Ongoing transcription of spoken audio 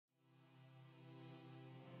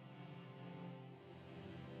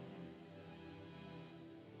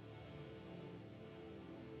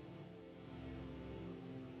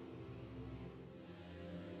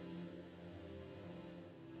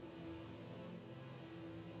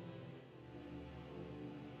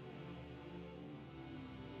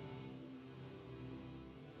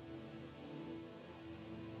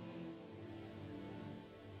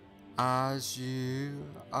as you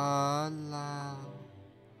allow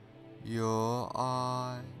your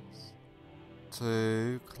eyes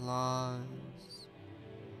to close.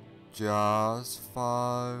 Just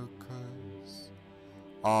focus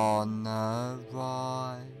on the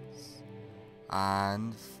rise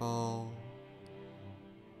and fall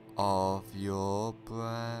of your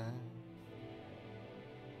breath,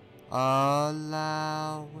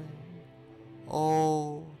 allowing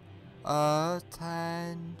all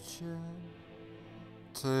attention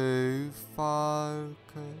to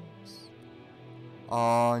focus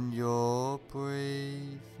on your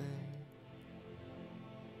breathing,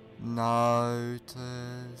 noticing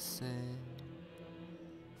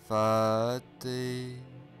the deep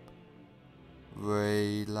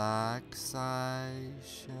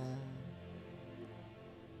relaxation,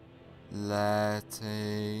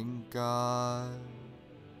 letting go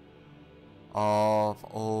of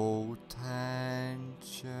all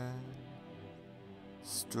tension,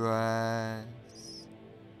 stress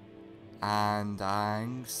and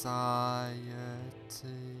anxiety,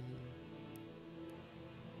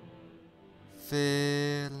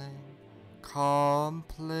 feeling completely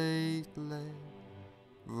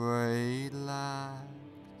relaxed.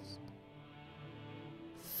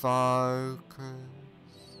 Focus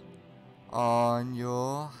on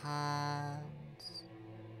your hands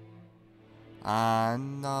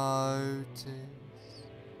and notice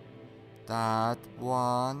that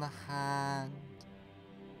one hand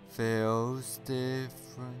feels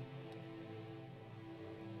different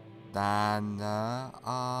than the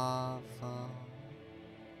other,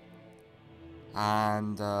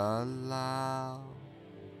 and allow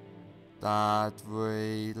that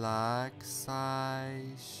relaxation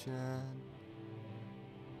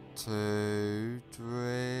to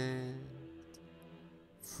drift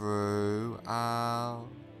throughout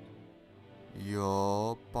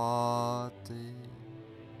your body,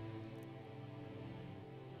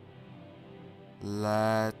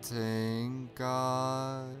 letting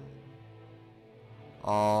go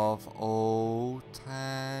of all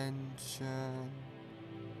tension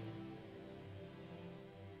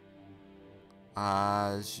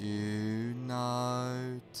as you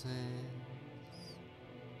notice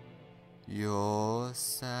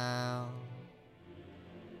yourself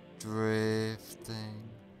drifting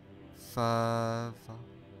further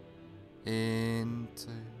into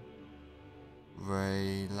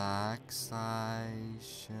relaxation.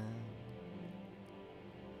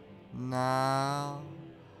 Now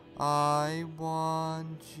I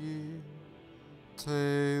want you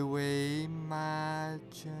to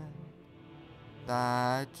imagine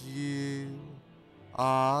that you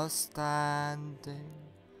are standing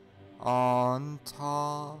on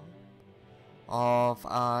top of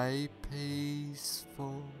a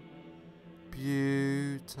peaceful,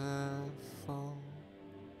 beautiful,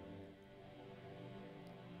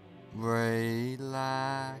 relaxing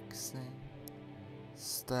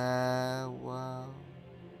stairwell,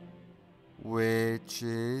 which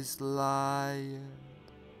is layered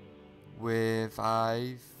with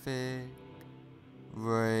a thick,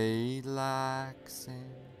 relaxing,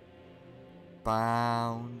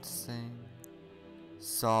 bouncing,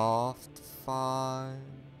 soft foam,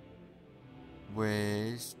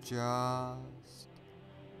 which just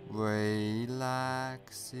relaxes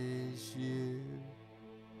you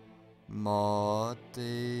more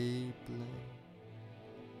deeply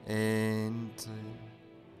into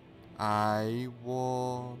a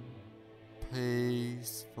warm,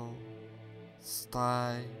 peaceful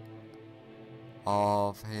state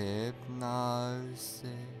of hypnosis.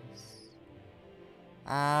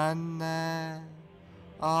 And there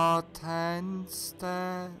are 10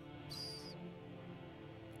 steps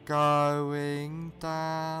going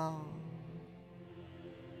down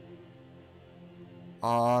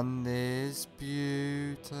on this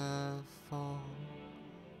beautiful,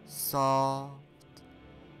 soft,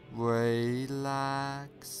 relaxing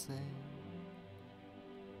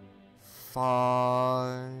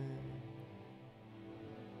foam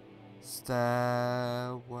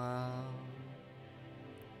stairwell.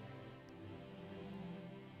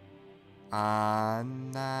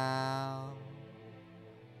 And now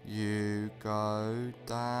you go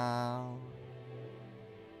down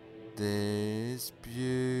this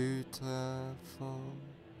beautiful,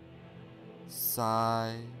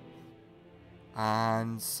 safe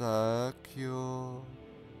and secure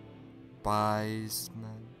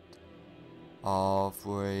basement of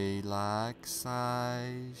relaxation,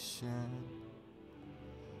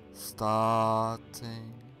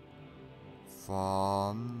 starting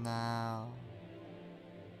from now.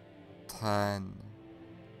 10.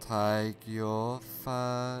 take your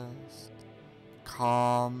first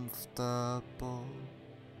comfortable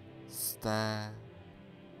step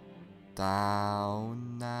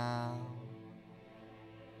down now,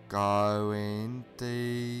 going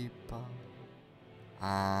deeper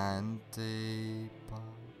and deeper.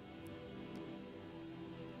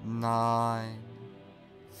 9.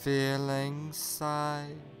 Feeling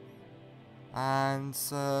safe and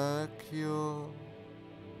secure,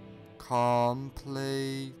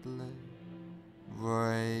 completely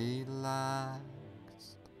relaxed,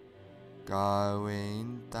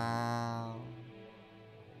 going down,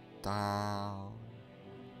 down,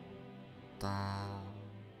 down.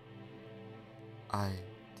 8.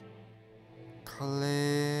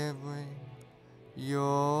 Clearing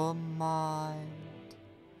your mind,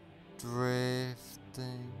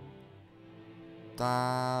 drifting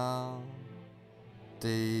down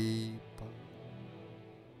deeper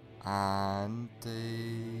and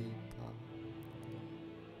deeper.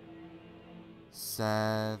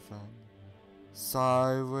 7.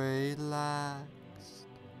 So relaxed,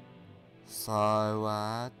 so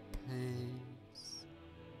at peace,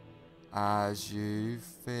 as you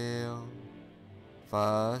feel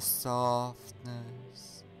the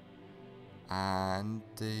softness and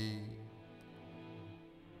deep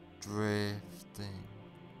drifting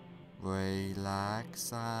relaxation.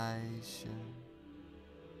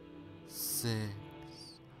 6.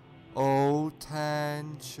 All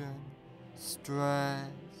tension,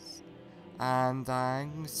 stress and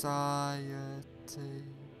anxiety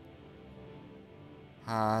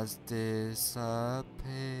has disappeared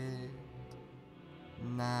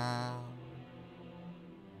now,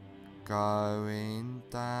 going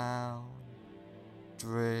down,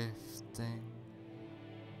 drifting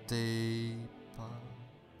deeper.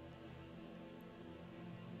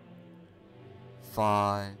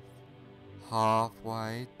 5.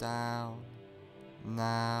 Halfway down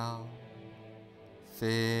now,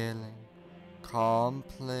 feeling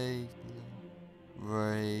completely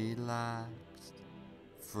relaxed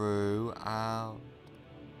throughout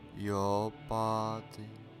your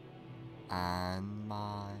body and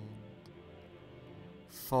mind.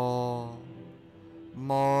 4.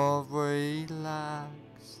 More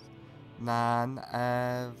relaxed than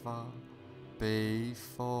ever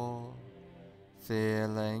before,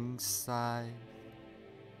 feeling safe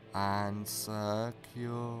and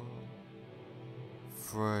secure.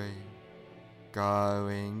 3.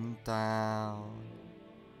 Going down,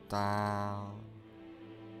 down,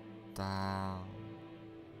 down,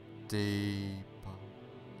 deeper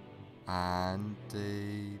and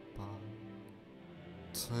deeper.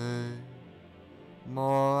 2.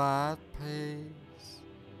 More at peace,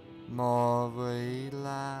 more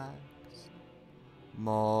relaxed,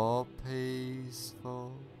 more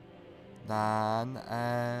peaceful than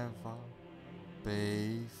ever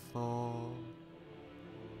before.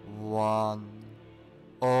 1.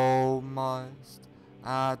 Almost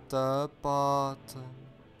at the bottom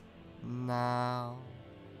now.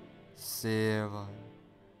 0.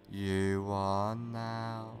 You are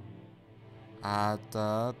now at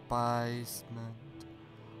the basement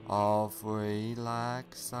of relaxation,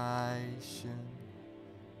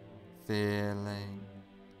 feeling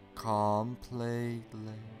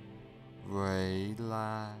completely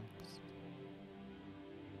relaxed.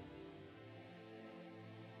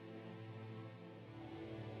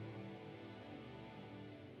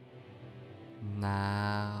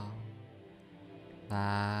 Now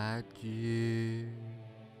that you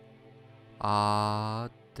are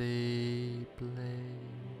deeply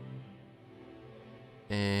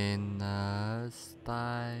in a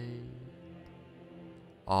state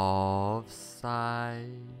of safe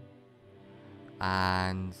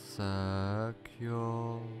and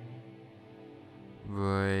secure,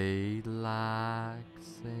 relaxing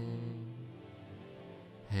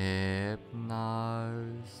hypnosis,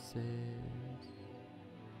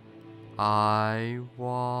 I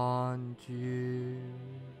want you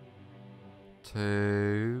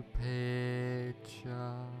to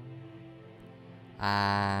picture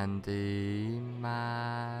and imagine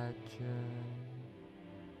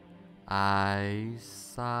a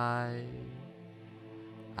safe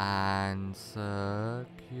and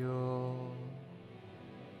secure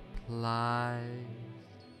place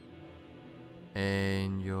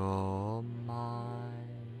in your mind.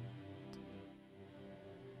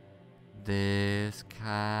 This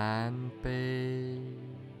can be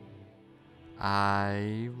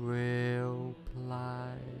a real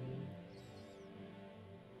place,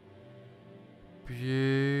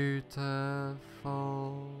 beautiful,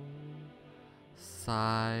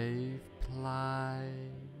 safe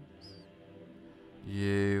place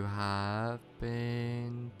you have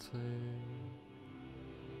been to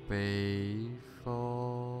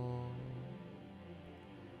before,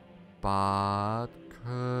 but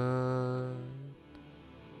could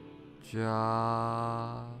just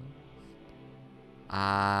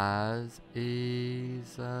as easily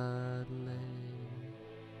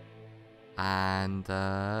and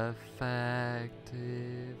effectively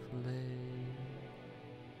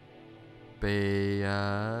be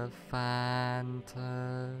a fantasy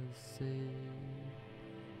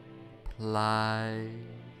place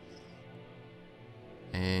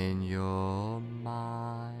in your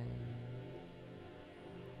mind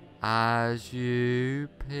as you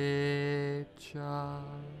picture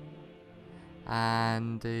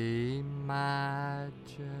and imagine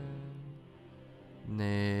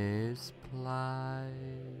this place.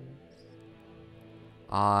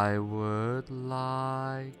 I would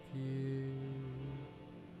like you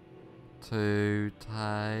to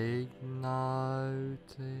take notice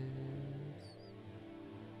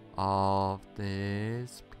of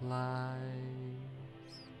this place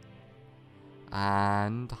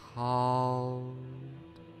and hold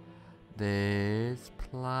this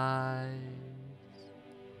place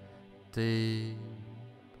deep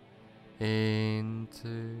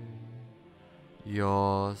into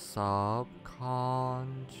your subconscious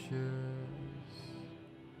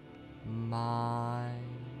mind,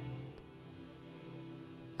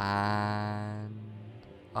 and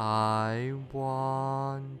I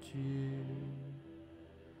want you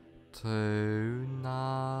to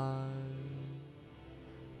know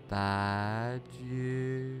that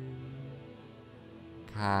you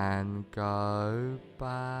can go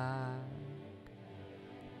back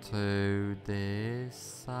to this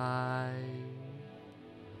safe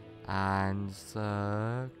and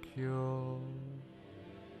secure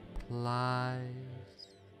place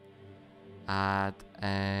at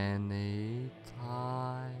any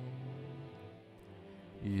time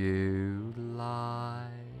you like,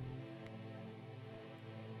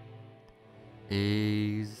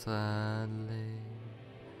 easily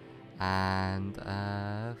and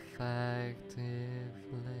effectively.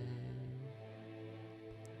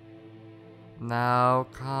 Now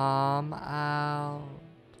come out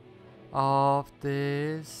of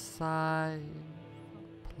this safe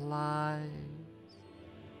place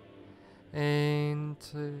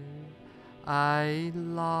into a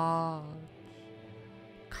large,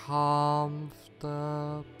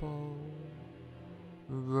 comfortable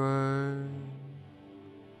room,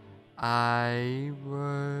 a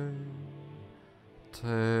room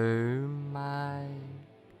to make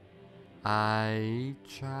a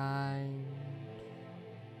change,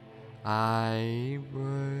 a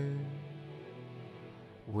room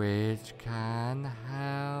which can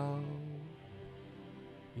help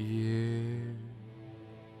you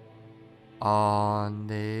on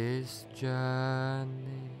this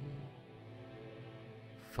journey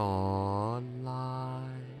for life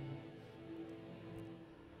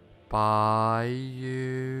by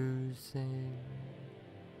using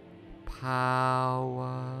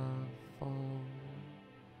powerful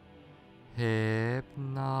hypnotic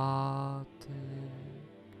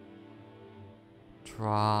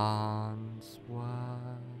trance work,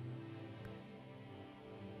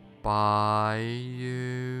 by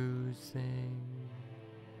using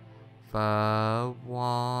the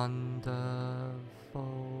wonderful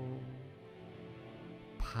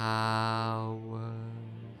powers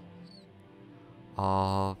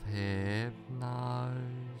of hypnosis.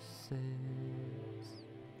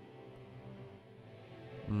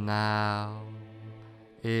 Now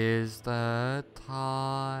is the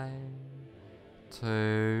time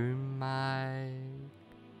to make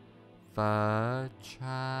the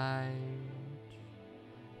change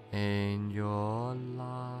in your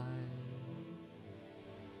life.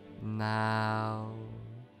 Now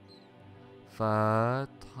the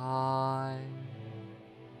time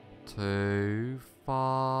to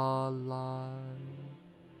follow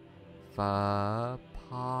the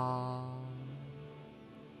path,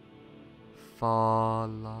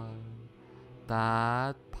 follow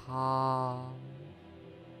that path,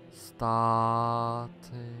 starting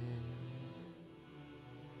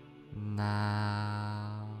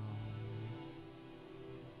now.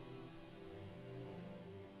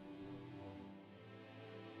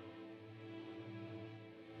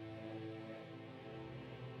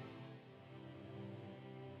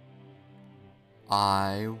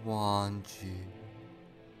 I want you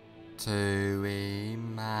to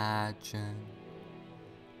imagine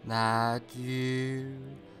that you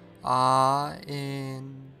are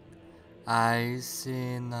in a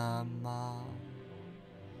cinema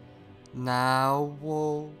Now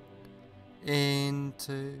walk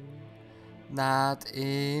into that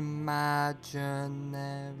imaginary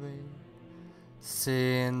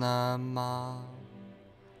cinema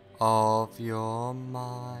of your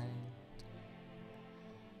mind.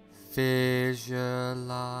 Visualize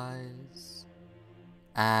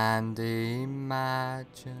and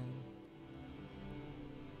imagine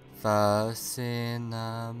the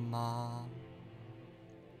cinema.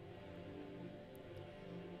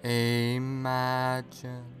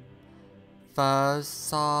 Imagine the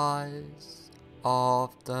size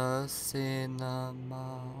of the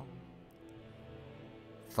cinema,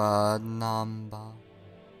 the number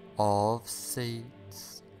of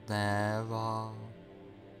seats there are,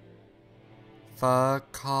 the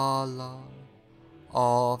color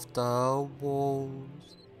of the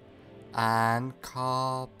walls and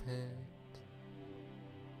carpet,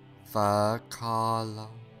 the color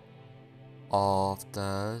of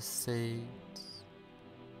the seats,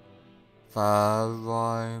 the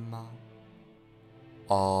aroma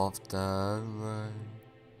of the room,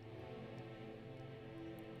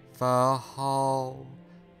 the whole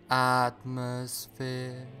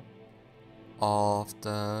atmosphere of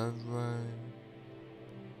the room.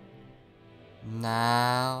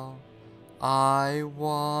 Now I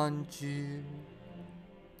want you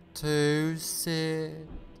to sit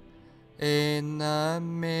in the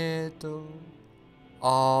middle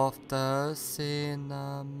of the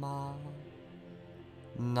cinema,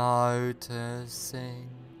 noticing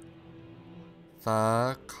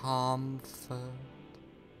the comfort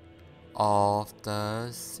of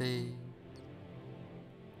the seat.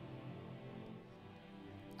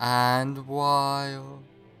 And while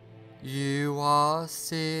you are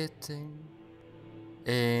sitting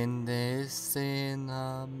in this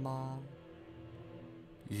cinema,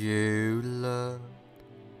 you look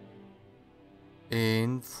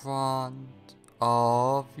in front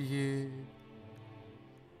of you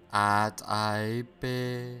at a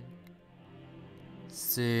big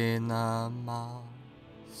cinema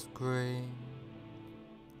screen,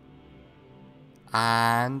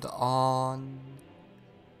 and on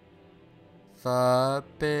the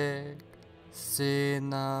big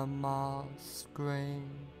cinema screen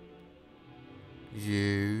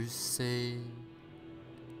you see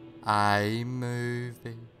a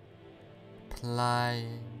movie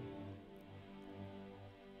playing.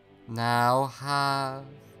 Now have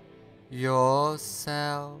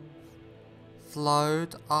yourself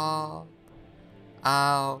float up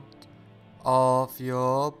out of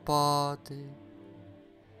your body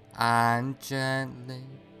and gently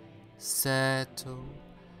settle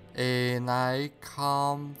in a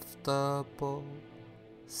comfortable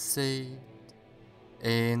seat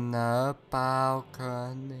in the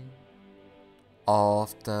balcony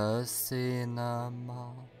of the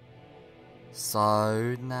cinema,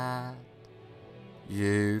 so that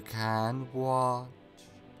you can watch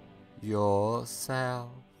yourself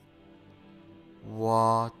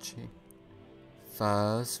watching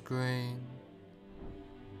the screen.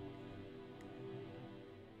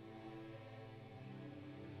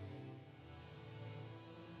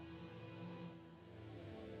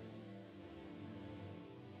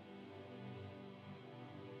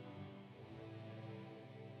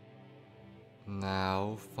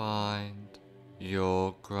 Now find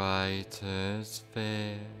your greatest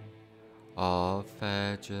fear of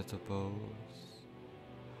vegetables.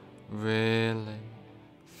 Really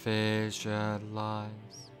visualize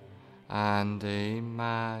and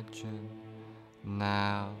imagine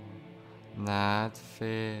now that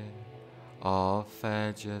fear of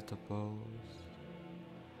vegetables.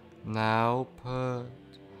 Now put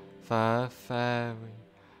the very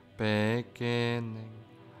beginning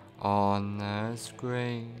on the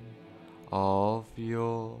screen of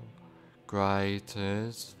your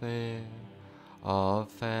greatest fear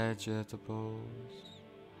of vegetables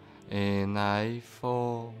in a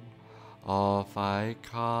form of a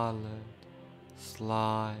colored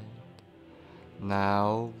slide.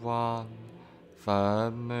 Now run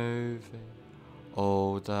the movie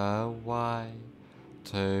all the way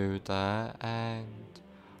to the end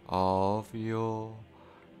of your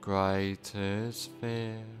greatest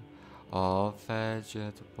fear of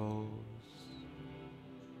vegetables.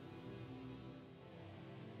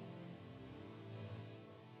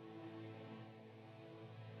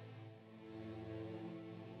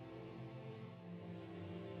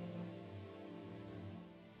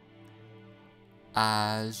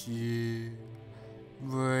 As you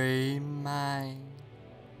remain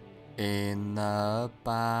in the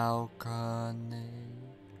balcony,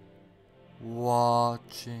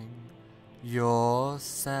 watching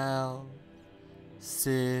yourself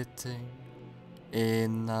sitting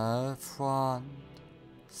in the front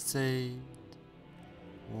seat,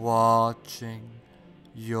 watching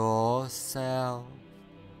yourself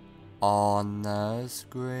on the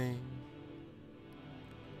screen.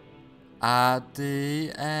 At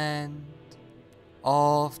the end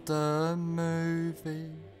of the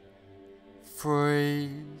movie,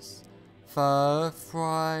 freeze the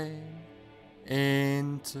frame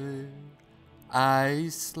into a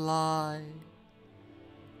slide,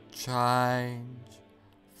 change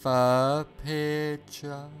the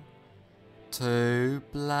picture to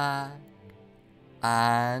black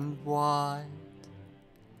and white,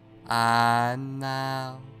 and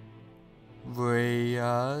now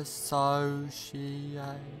reassociate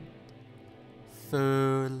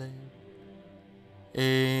fully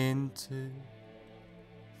into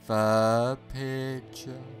the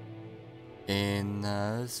picture in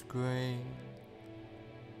the screen.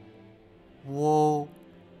 Walk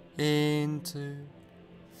into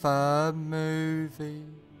the movie,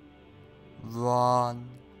 run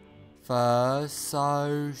the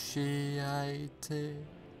associated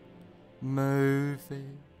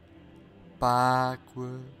movie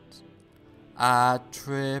backwards at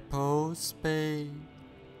triple speed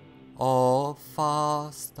or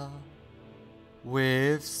faster,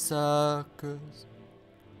 with circus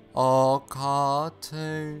or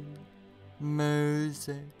cartoon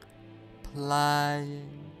music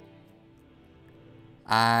playing,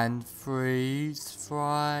 and freeze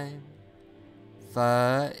frame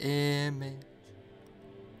the image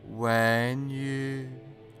when you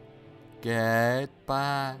get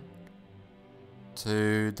back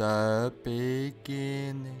to the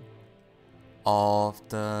beginning of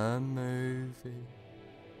the movie.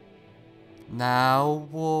 Now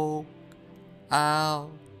walk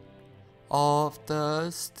out of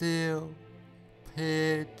the still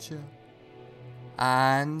picture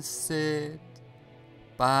and sit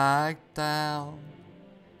back down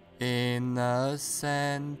in the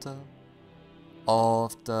center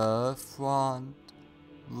of the front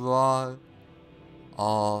row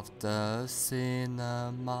of the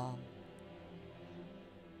cinema.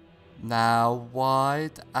 Now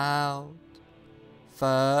white out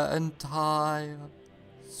the entire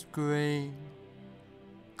screen,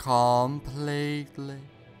 completely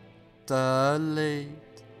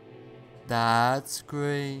delete that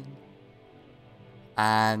screen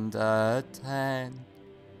and attend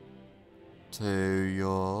to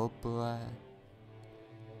your breath.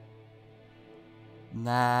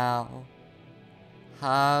 Now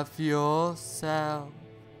have yourself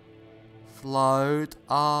float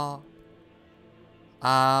up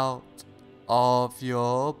out of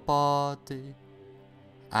your body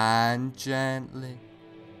and gently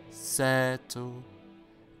settle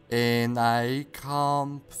in a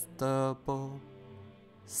comfortable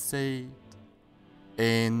seat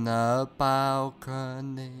in the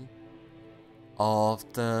balcony of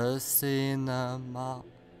the cinema,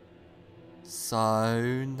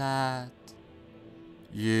 so that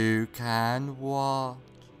you can watch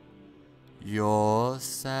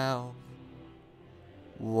yourself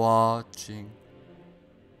watching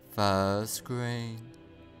the screen.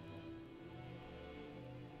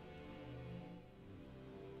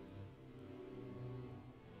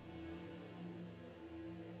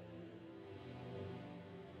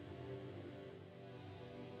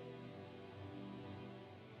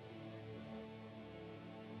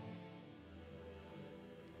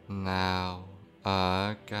 Now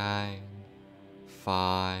again,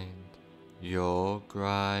 find your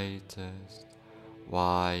greatest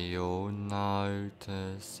while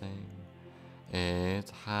noticing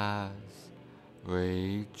it has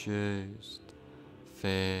reduced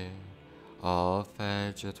fear of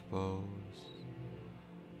vegetables.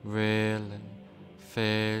 Really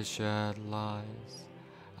visualize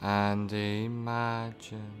and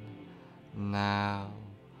imagine now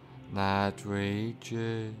that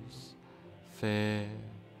reduce fear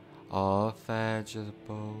of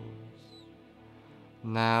vegetables.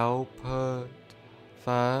 Now put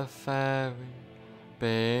the very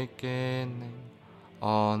beginning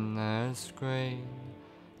on the screen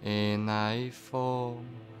in a form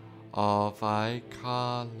of a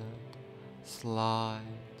colored slide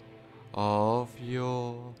of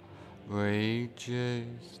your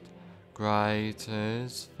reduced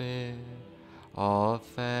greatest fear of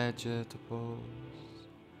vegetables.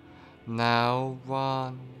 Now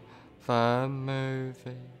run the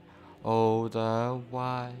movie all the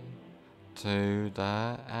way to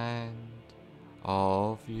the end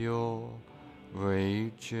of your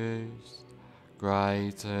reduced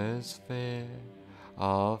greatest fear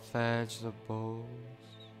of vegetables.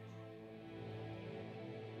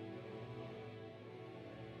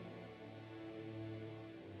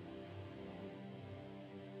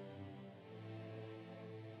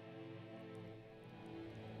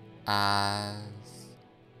 as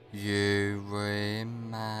you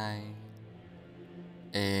remain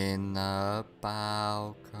in the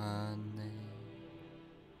balcony,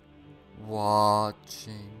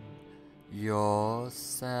 watching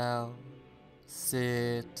yourself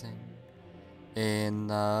sitting in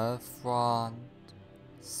the front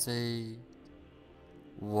seat,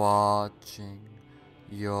 watching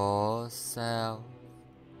yourself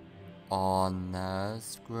on the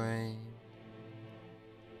screen.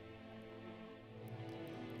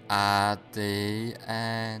 At the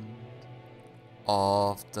end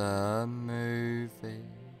of the movie,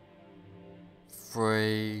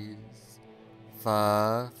 freeze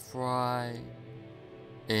the frame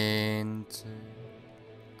into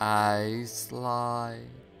a slide,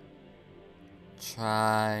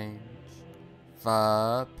 change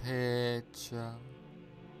the picture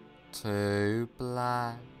to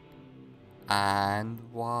black and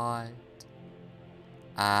white,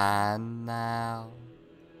 and now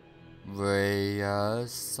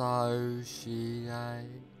reassociate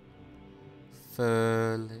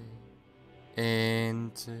fully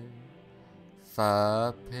into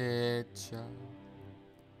the picture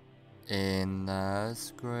in the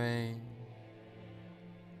screen.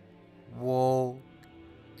 Walk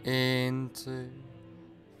into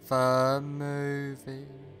the movie,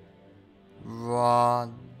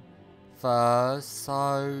 run the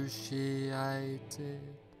associated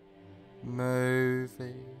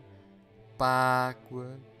movie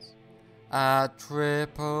backwards at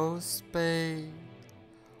triple speed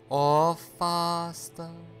or faster,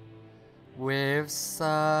 with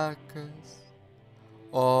circus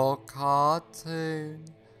or cartoon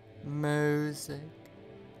music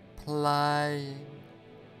playing,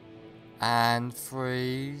 and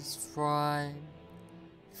freeze frame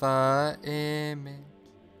the image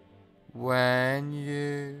when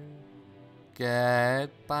you get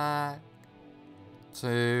back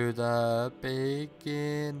to the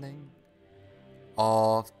beginning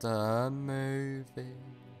of the movie.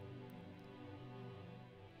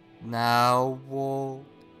 Now walk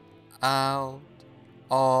out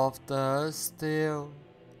of the still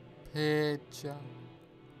picture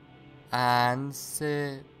and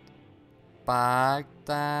sit back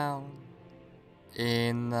down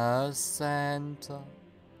in the center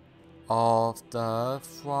of the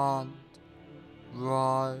front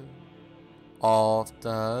row of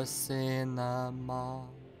the cinema.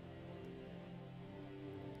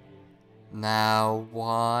 Now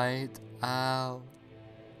wide out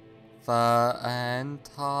the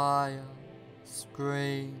entire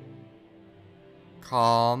screen,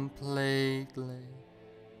 completely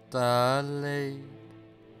delete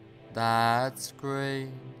that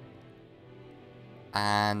screen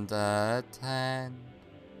and attend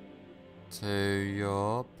to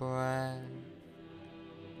your breath.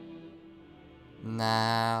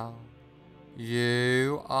 Now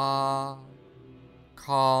you are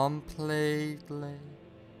completely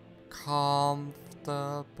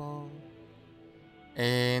comfortable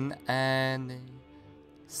in any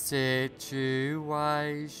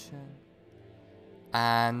situation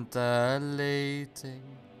and deleting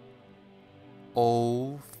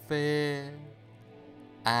all fear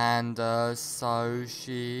and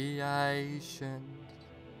associations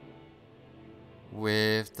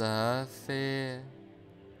with the fear,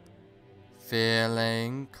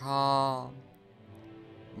 feeling calm,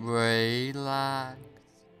 relaxed,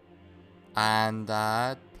 and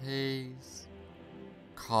at peace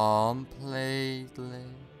completely,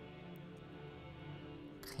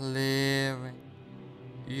 clearing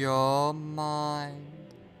your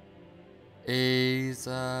mind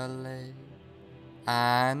easily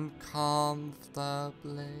and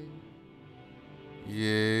comfortably.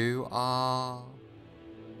 You are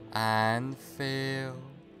and feel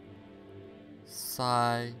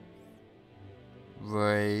safe,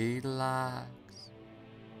 relaxed,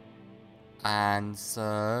 and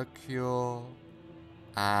secure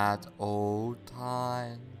at all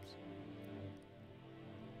times,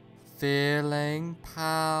 feeling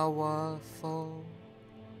powerful,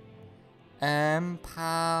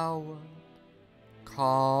 empowered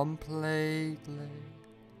completely,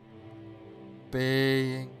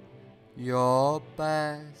 being your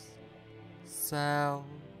best self.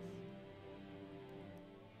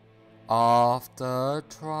 After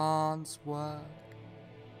trance work,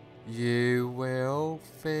 you will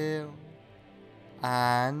feel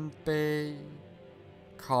and be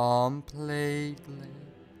completely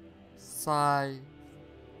safe,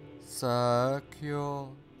 secure,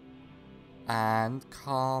 and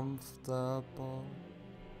comfortable.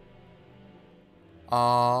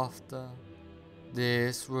 After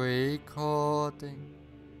this recording,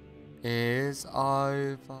 is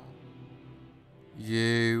over,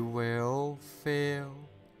 you will feel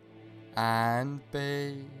and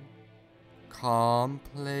be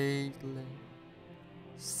completely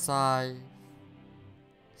safe,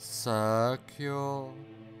 secure,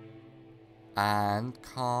 and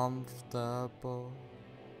comfortable.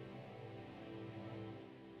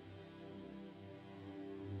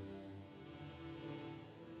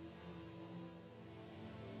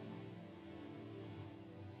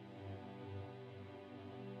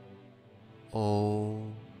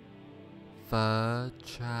 All the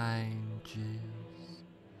changes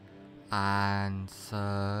and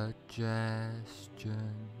suggestions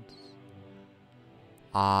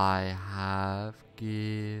I have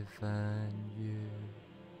given you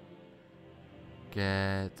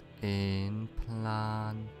get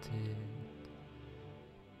implanted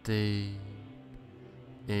deep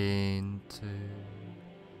into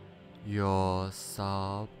your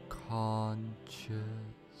subconscious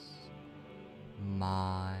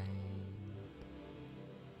mind.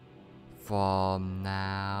 From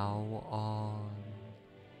now on,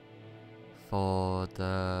 for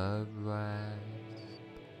the rest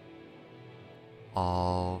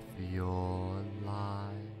of your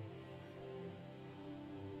life,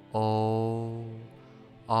 all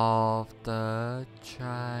of the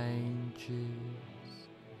changes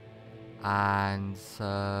and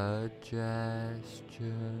suggestions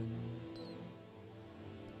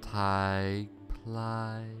take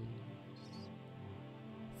place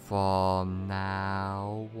from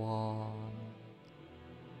now on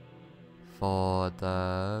for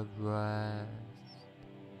the rest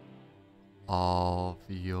of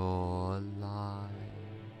your life.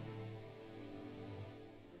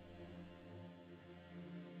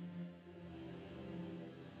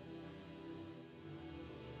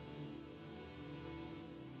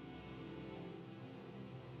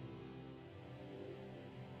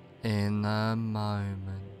 In a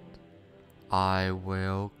moment, I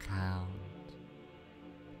will count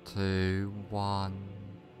to 1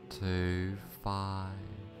 to 5,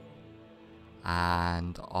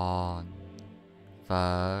 and on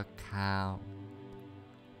the count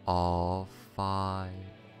of 5,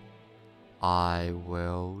 I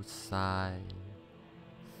will say,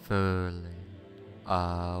 fully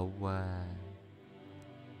aware.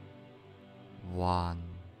 1.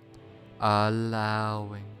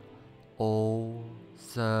 Allowing all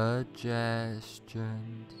suggestions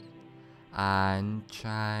and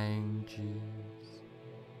changes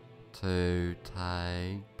to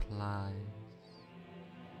take place.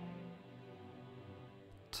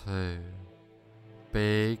 2.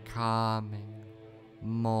 Becoming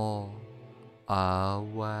more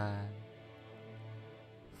aware.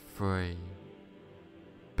 3.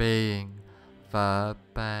 Being the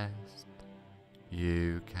best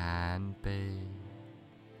you can be.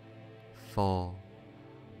 4.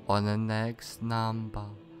 On the next number,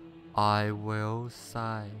 I will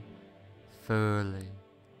say, fully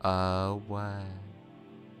aware.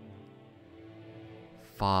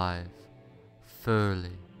 5.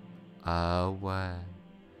 Fully aware.